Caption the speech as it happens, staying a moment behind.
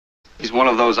He's one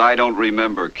of those I don't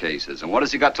remember cases. And what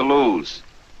has he got to lose?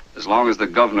 As long as the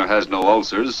governor has no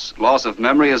ulcers, loss of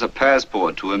memory is a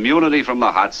passport to immunity from the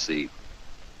hot seat.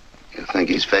 You think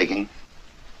he's faking?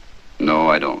 No,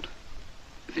 I don't.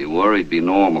 If he were, he'd be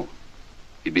normal.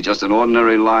 He'd be just an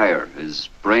ordinary liar. His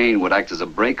brain would act as a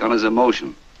brake on his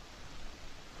emotion.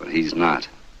 But he's not.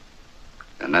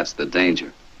 And that's the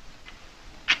danger.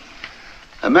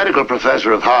 A medical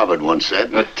professor of Harvard once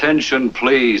said... Attention,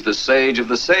 please. The sage of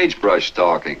the sagebrush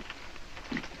talking.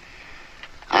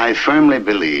 I firmly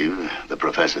believe, the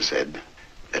professor said,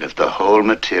 that if the whole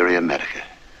materia medica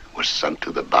was sunk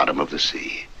to the bottom of the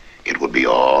sea, it would be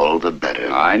all the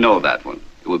better. I know that one.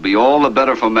 It would be all the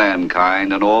better for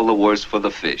mankind and all the worse for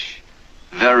the fish.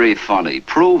 Very funny.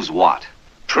 Proves what?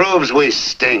 Proves we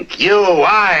stink. You,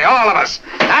 I, all of us.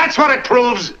 That's what it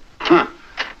proves. Huh.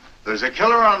 There's a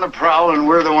killer on the prowl and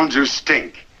we're the ones who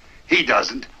stink. He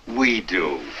doesn't. We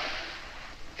do.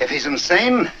 If he's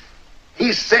insane,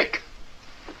 he's sick.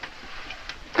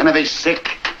 And if he's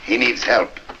sick, he needs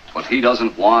help. But he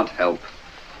doesn't want help.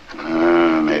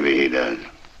 Maybe he does.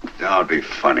 Don't be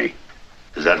funny.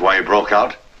 Is that why he broke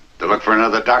out? To look for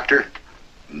another doctor?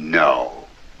 No.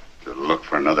 To look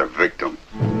for another victim.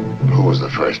 Who was the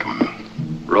first one?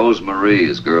 Rose Marie,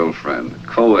 his girlfriend.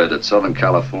 Co-ed at Southern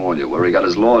California, where he got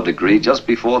his law degree just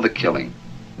before the killing.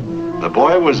 The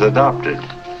boy was adopted.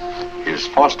 His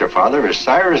foster father is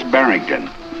Cyrus Barrington.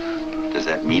 Does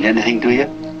that mean anything to you?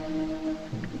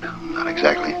 Not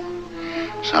exactly.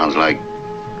 Sounds like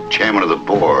chairman of the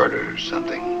board or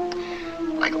something.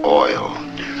 Like oil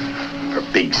or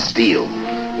big steel.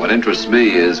 What interests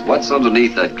me is what's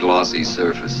underneath that glossy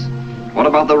surface. What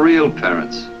about the real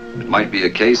parents? It might be a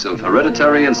case of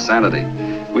hereditary insanity.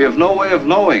 We have no way of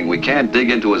knowing. We can't dig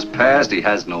into his past. He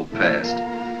has no past.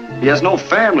 He has no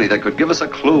family that could give us a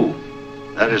clue.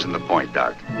 That isn't the point,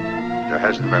 Doc. There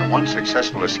hasn't been one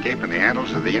successful escape in the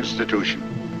annals of the institution.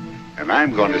 And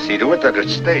I'm going to see to it that it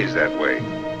stays that way.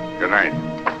 Good night.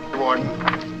 Warden.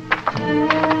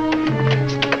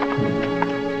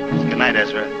 Good night,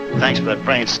 Ezra. Thanks for that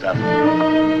brain stuff.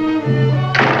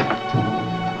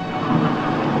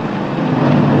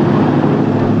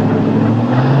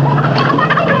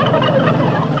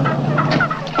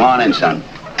 Come on in, son.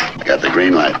 Got the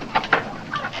green light.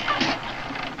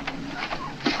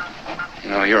 You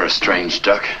know, you're a strange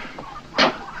duck.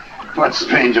 What's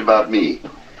strange about me?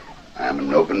 I'm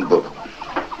an open book.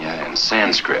 Yeah, in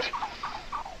Sanskrit.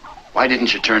 Why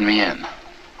didn't you turn me in?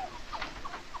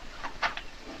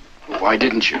 Why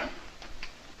didn't you?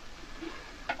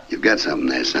 You've got something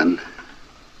there, son.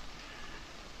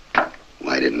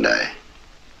 Why didn't I?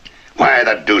 Why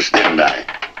the deuce didn't I?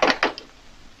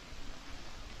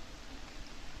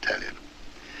 Tell you.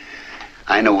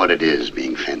 I know what it is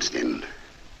being fenced in.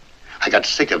 I got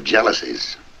sick of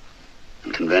jealousies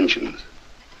and conventions.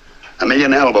 A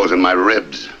million elbows in my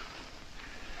ribs.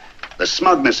 The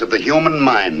smugness of the human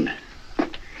mind,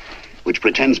 which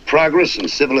pretends progress and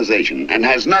civilization and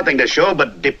has nothing to show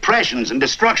but depressions and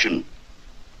destruction.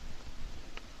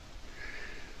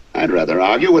 I'd rather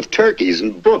argue with turkeys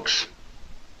and books,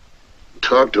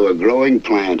 talk to a growing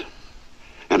plant,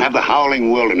 and have the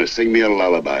howling wilderness sing me a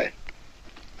lullaby.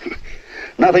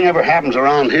 Nothing ever happens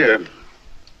around here,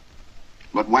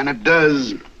 but when it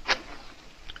does, it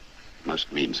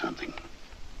must mean something.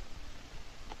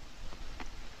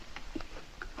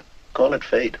 Call it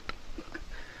fate.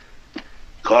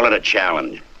 Call it a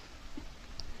challenge.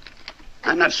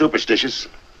 I'm not superstitious,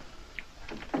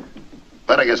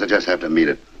 but I guess I just have to meet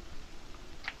it.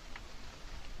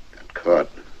 Got caught.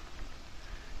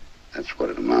 That's what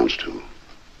it amounts to.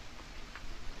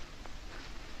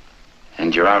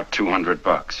 And you're out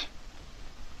 $200.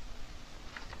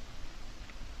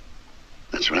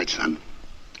 That's right, son.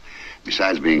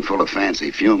 Besides being full of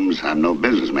fancy fumes, I'm no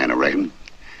businessman, I reckon.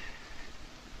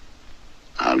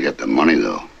 I'll get the money,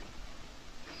 though.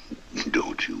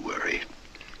 Don't you worry.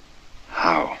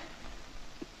 How?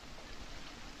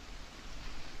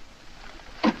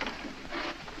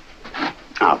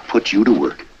 I'll put you to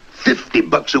work.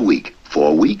 $50 a week.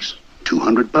 4 weeks,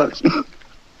 $200.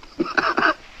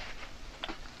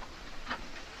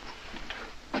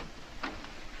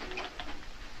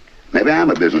 Maybe I'm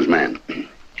a businessman.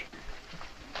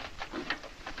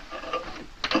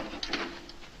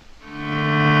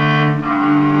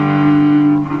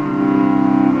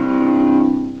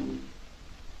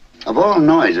 Of all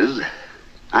noises,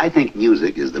 I think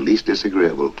music is the least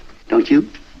disagreeable. Don't you?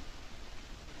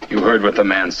 You heard what the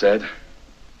man said.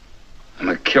 I'm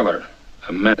a killer,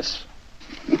 a menace.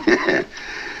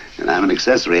 And I'm an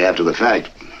accessory after the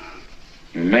fact.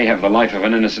 You may have the life of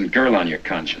an innocent girl on your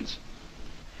conscience.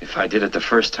 If I did it the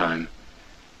first time,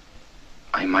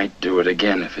 I might do it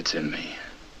again if it's in me.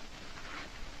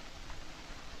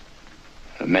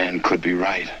 The man could be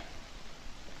right.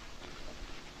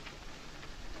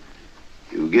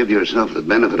 You give yourself the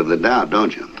benefit of the doubt,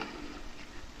 don't you?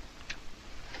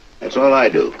 That's all I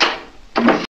do.